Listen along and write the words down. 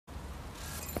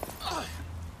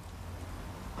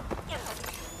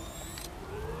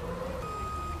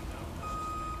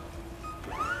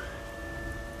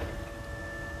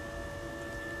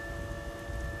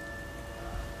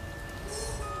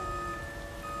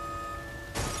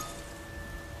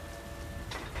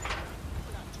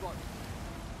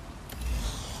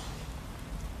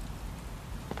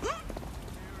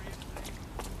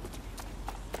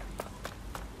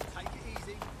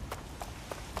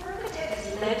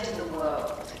led the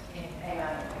world in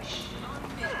AI innovation.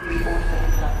 We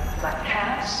automated black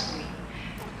cows, we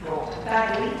brought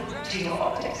Bagley to your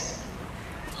optics.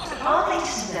 Our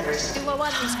latest endeavors Do what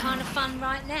one is kind of fun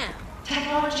right now.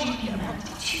 technology and humanity,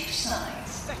 two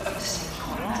sides of the same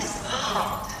coin. That is the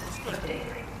heart of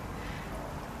Daybreak.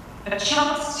 A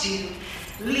chance to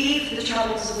leave the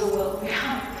troubles of the world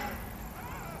behind.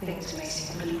 Things may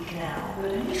seem bleak now,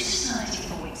 but a new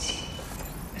society awaits you.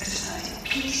 A society of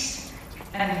peace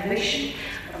and innovation,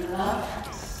 of love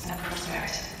and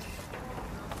prosperity.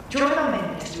 Join our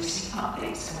members to receive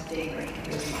updates when Daybreak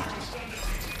goes live.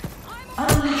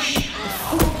 Unleash the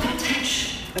full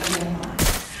potential of your mind.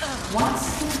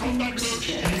 Once the ring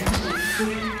procedure, you will be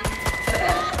free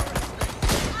forever.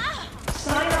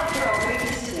 Sign up for our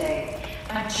waitlist today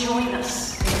and join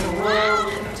us in the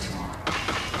world of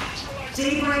tomorrow.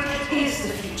 Daybreak is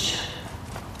the future,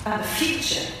 and the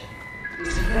future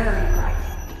is very bright.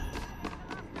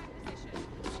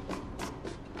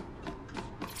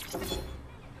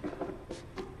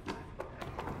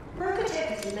 Brokotech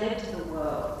has led the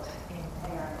world in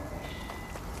AI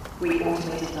innovation. We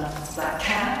automated London's black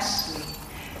cabs,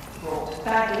 we brought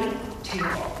Bagley to your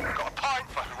office. Got a pint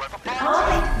for whoever finds Our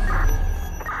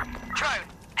Drone,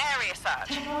 area search.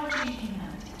 technology and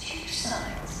humanity, two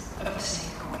sides of the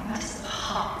same coin. That is the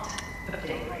heart of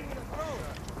Daybreak.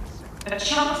 A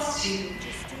chance to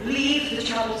leave the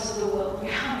troubles of the world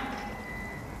behind.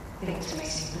 Things may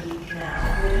seem bleak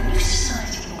now, but a new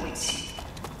society awaits you.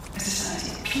 A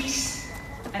society of peace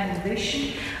and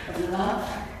innovation, of love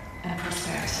and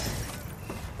prosperity.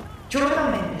 Join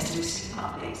our members to receive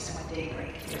updates when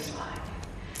Daybreak goes live.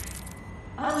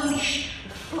 Unleash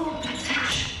the full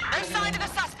potential. No sign of a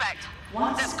suspect.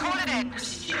 Once Let's call it in.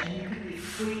 procedure, and you can be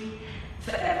free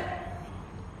forever.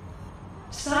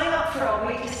 Sign up for our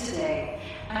waitlist today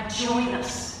and join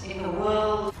us in the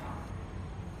world.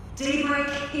 Daybreak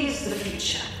is the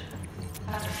future,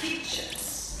 and the future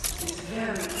is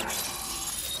very bright.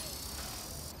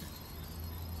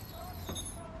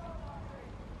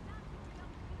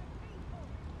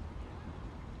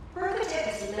 Brokotech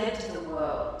has led the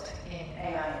world in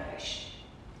AI innovation.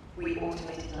 We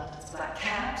automated London's black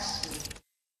cabs,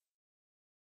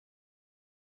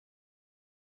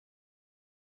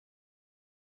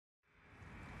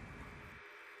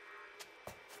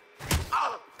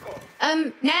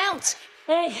 Nout,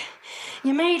 Hey,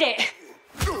 you made it.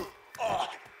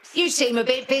 you seem a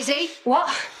bit busy. What?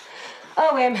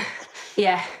 Oh,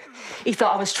 yeah, he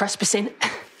thought I was trespassing.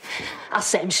 I'll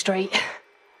set him straight.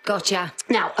 Gotcha.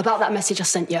 Now, about that message I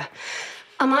sent you.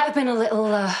 I might have been a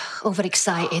little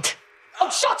overexcited. Oh,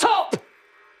 shut up!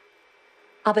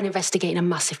 I've been investigating a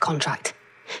massive contract.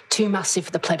 Too massive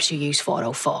for the plebs who use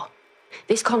 404.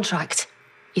 This contract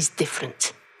is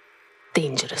different.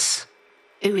 Dangerous.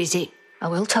 Who is it? I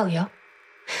will tell you.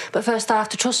 But first I have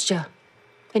to trust you.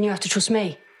 And you have to trust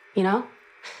me, you know?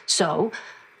 So,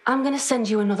 I'm going to send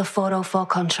you another 404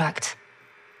 contract.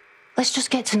 Let's just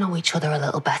get to know each other a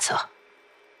little better.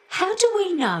 How do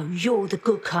we know you're the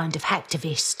good kind of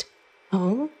hacktivist?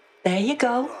 Oh, there you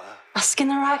go. Asking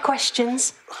the right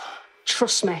questions.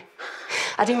 Trust me.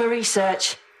 I do my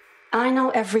research. I know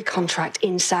every contract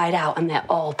inside out and they're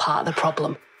all part of the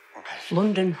problem.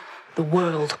 London, the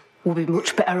world, will be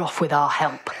much better off with our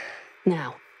help.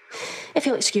 Now, if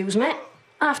you'll excuse me,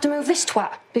 I have to move this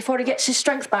twat before he gets his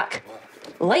strength back.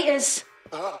 Laters.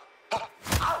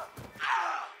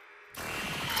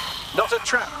 Not a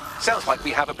trap. Sounds like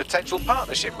we have a potential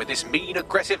partnership with this mean,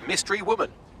 aggressive mystery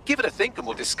woman. Give it a think and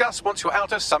we'll discuss once you're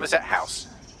out of Somerset House.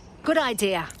 Good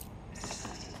idea.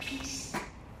 peace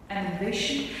and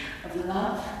innovation, of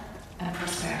love and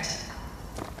prosperity.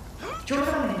 Join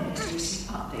our members to receive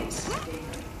updates when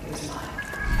Daybreak goes live.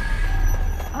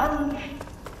 Unleash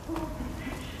full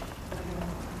potential of your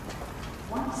mind.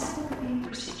 One simple clean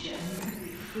procedure and you can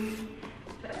be free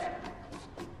forever.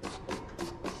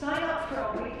 Sign up for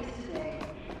our waitlist today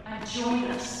and join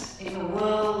us in the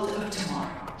world of tomorrow.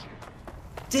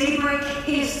 Daybreak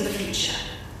is the future,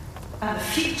 and the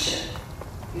future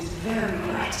is very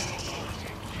bright.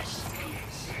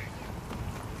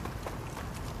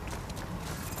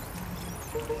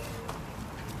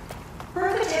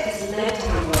 Brokotech has led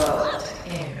the world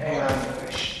in AI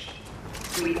innovation.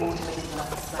 We automated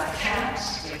London's black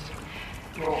cabs,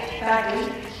 we brought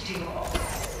Bagley to your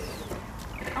office.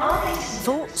 Our latest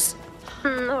Thoughts?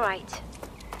 All right.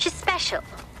 She's special,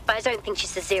 but I don't think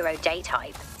she's the zero-day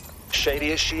type.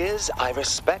 Shady as she is, I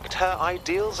respect her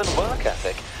ideals and work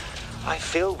ethic. I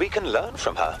feel we can learn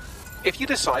from her. If you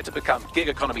decide to become gig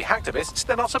economy hacktivists,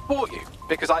 then I'll support you,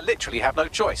 because I literally have no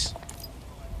choice.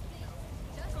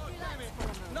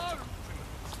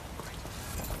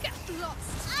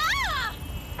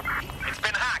 It's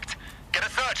been hacked. Get a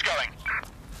search going.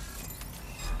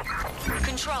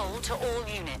 Control to all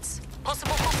units.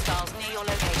 Possible hostiles near your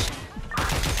location.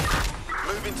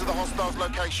 Moving to the hostiles'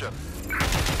 location.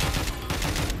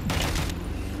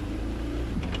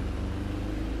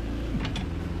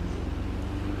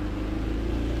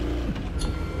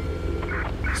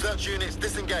 Search units,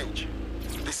 disengage.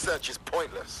 This search is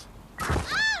pointless.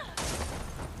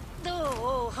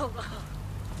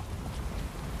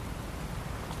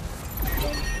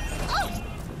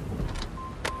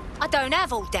 I don't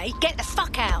have all day. Get the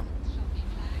fuck out.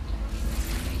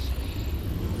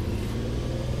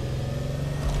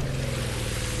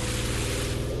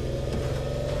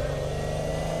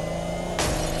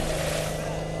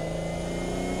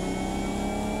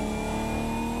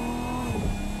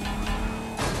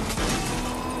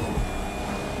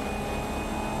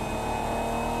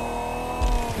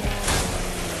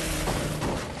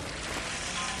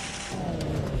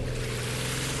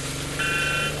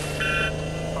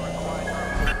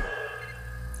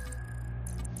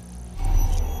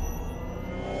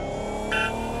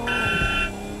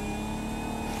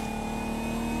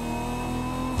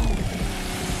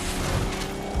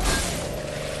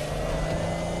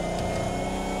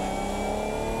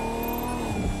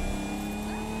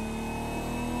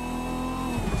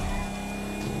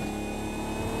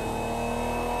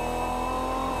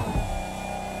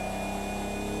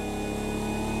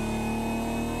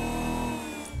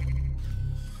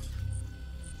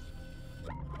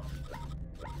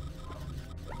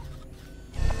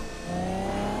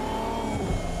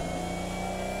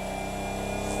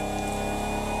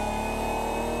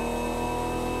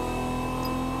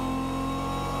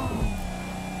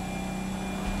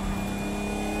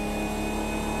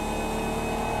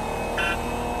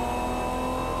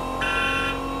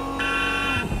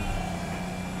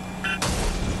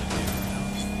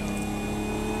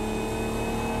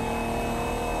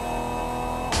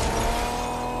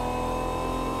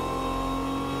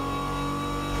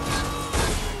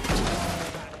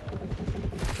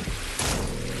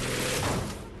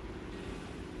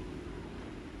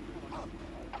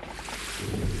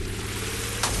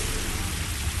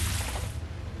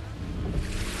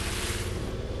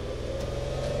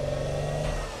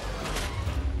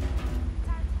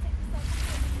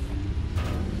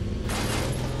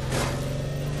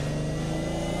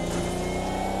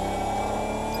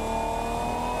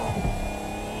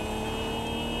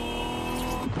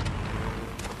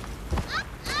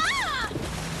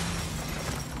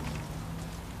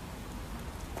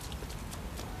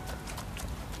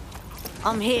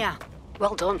 I'm here.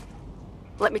 Well done.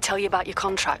 Let me tell you about your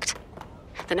contract.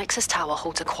 The Nexus Tower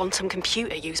holds a quantum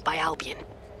computer used by Albion.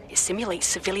 It simulates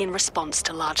civilian response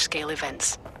to large-scale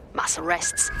events. Mass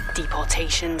arrests,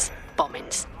 deportations,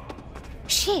 bombings.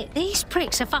 Shit, these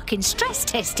pricks are fucking stress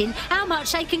testing how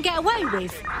much they can get away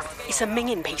with. It's a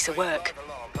minging piece of work.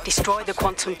 Destroy the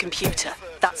quantum computer.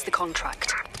 That's the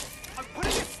contract. I'm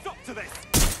putting a stop to this!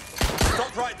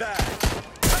 Stop right there!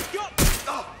 I've got...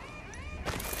 Oh.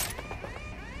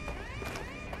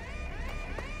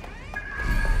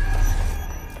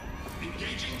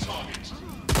 Engaging target.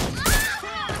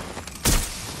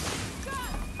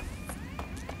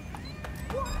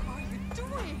 What are you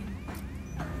doing?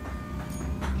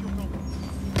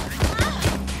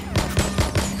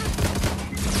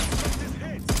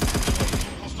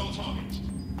 Hostile target.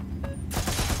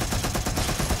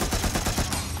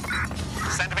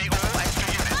 Send me all extra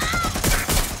units.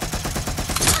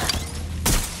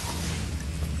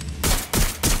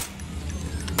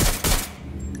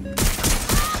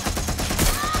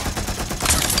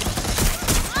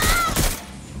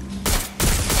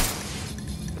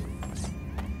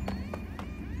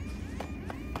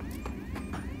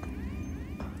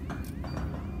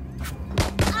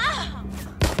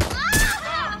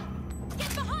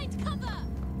 Get behind cover!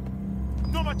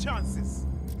 No more chances.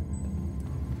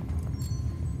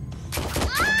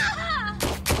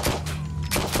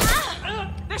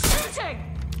 They're shooting!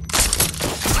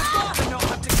 I not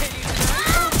have to kill you today.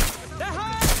 They're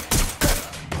hurt!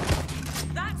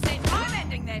 That's it. I'm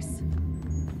ending this.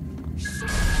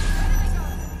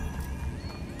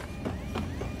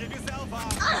 Give yourself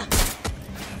up.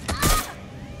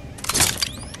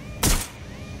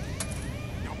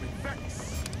 You'll be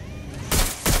vexed.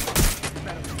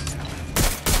 Better be.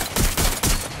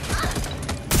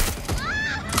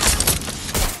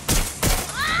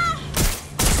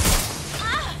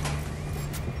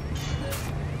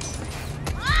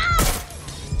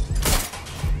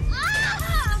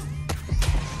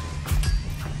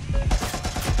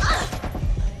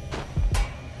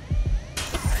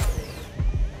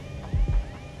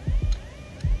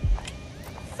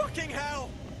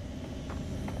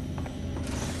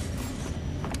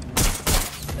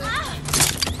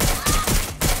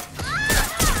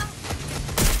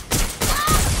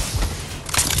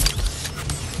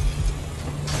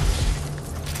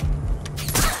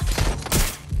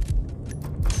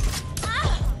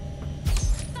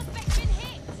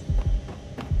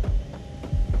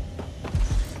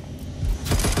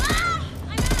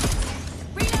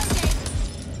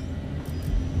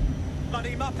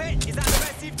 Honey Muppet, is that the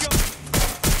best you've got?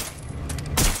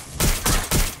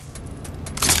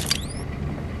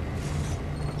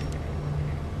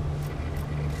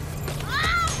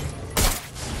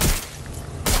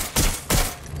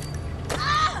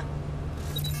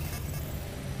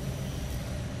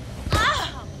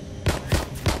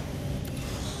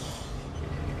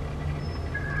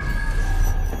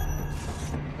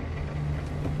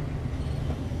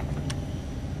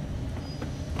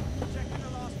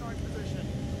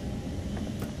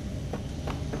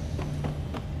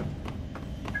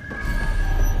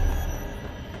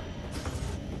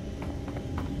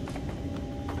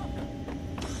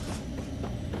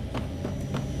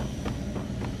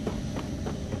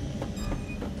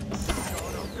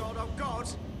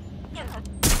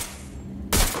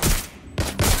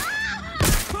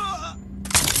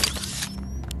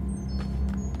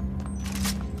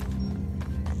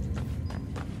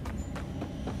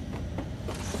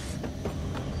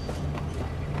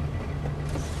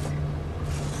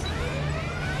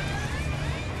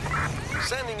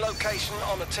 Sending location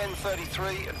on a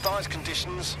 1033. Advised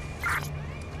conditions.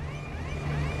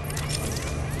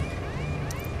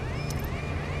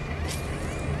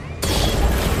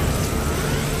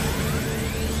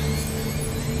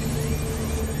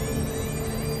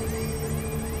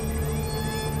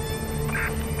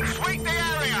 Sweep the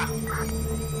area!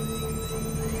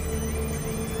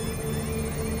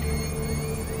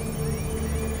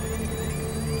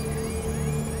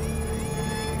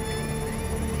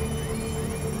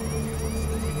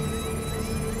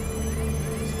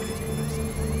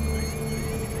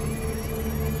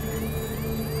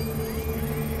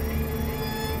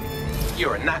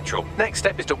 You're a natural. Next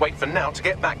step is to wait for Now to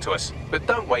get back to us. But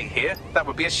don't wait here. That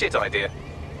would be a shit idea.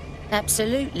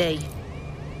 Absolutely.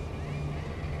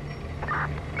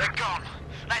 They're gone.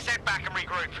 Let's head back and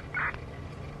regroup.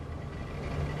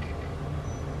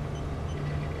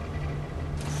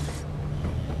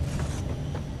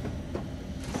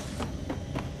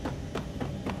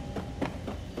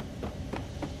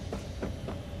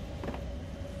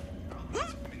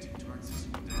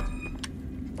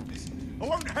 I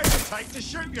won't hesitate to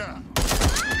shoot you.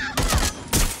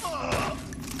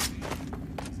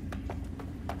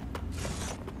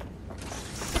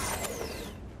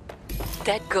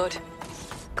 Dead good.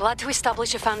 Glad to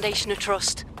establish a foundation of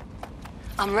trust.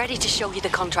 I'm ready to show you the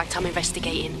contract I'm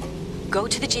investigating. Go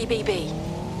to the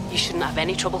GBB. You shouldn't have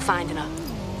any trouble finding her.